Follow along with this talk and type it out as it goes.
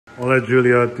Hola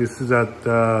Julia, this is at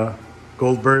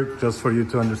Goldberg, just for you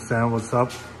to understand what's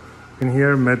up in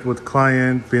here. Met with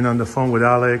client, been on the phone with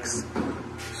Alex.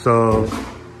 So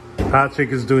Patrick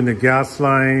is doing the gas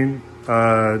line.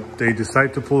 They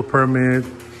decide to pull permit.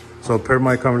 So per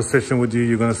my conversation with you,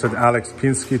 you're gonna send Alex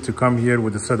Pinsky to come here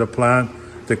with the set of plan,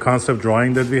 the concept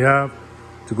drawing that we have,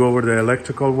 to go over the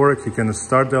electrical work. You can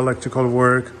start the electrical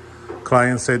work.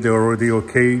 Client said they're already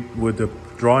okay with the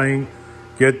drawing.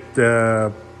 Get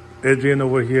Adrian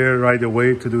over here right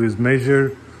away to do his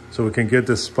measure so we can get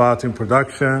the spot in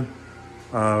production.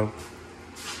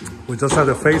 We just had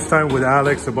a FaceTime with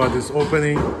Alex about this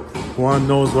opening. Juan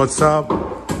knows what's up.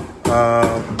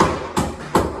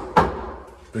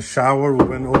 The shower, we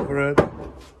went over it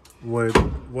with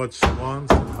what she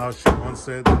wants and how she wants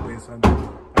it based on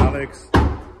Alex. We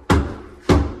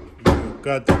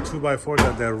got the 2x4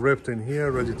 that they're ripped in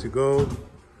here, ready to go.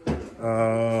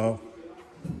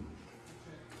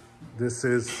 This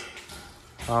is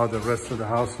how the rest of the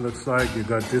house looks like. You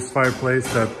got this fireplace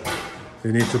that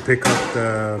you need to pick up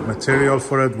the material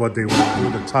for it, what they want to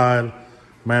do, the tile,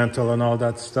 mantle, and all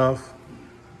that stuff.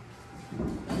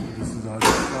 This is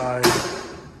outside.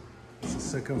 It's the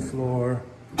second floor.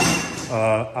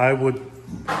 I would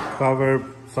cover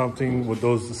something with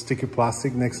those sticky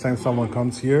plastic next time someone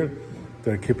comes here.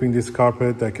 They're keeping this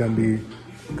carpet that can be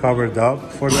covered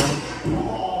up for them.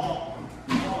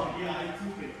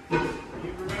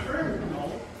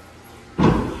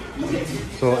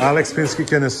 So Alex Pinsky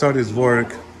can start his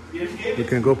work. You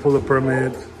can go pull a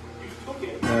permit,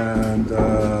 and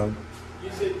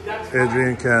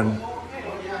Adrian can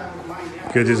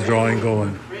get his drawing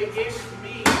going.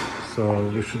 So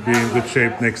we should be in good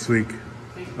shape next week,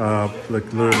 like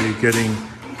literally getting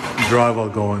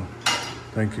drywall going.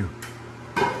 Thank you.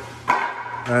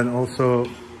 And also,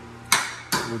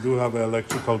 we do have an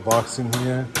electrical box in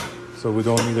here, so we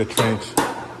don't need a trench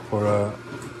for a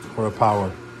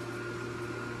power.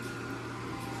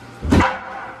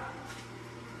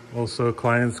 Also,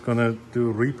 client's gonna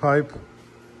do repipe,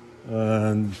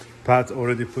 and Pat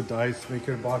already put the ice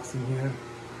maker box in here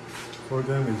for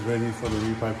them. It's ready for the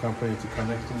repipe company to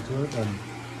connect into it, and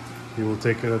he will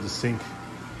take care of the sink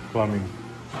plumbing.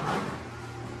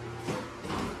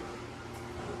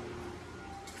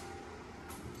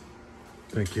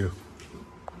 Thank you.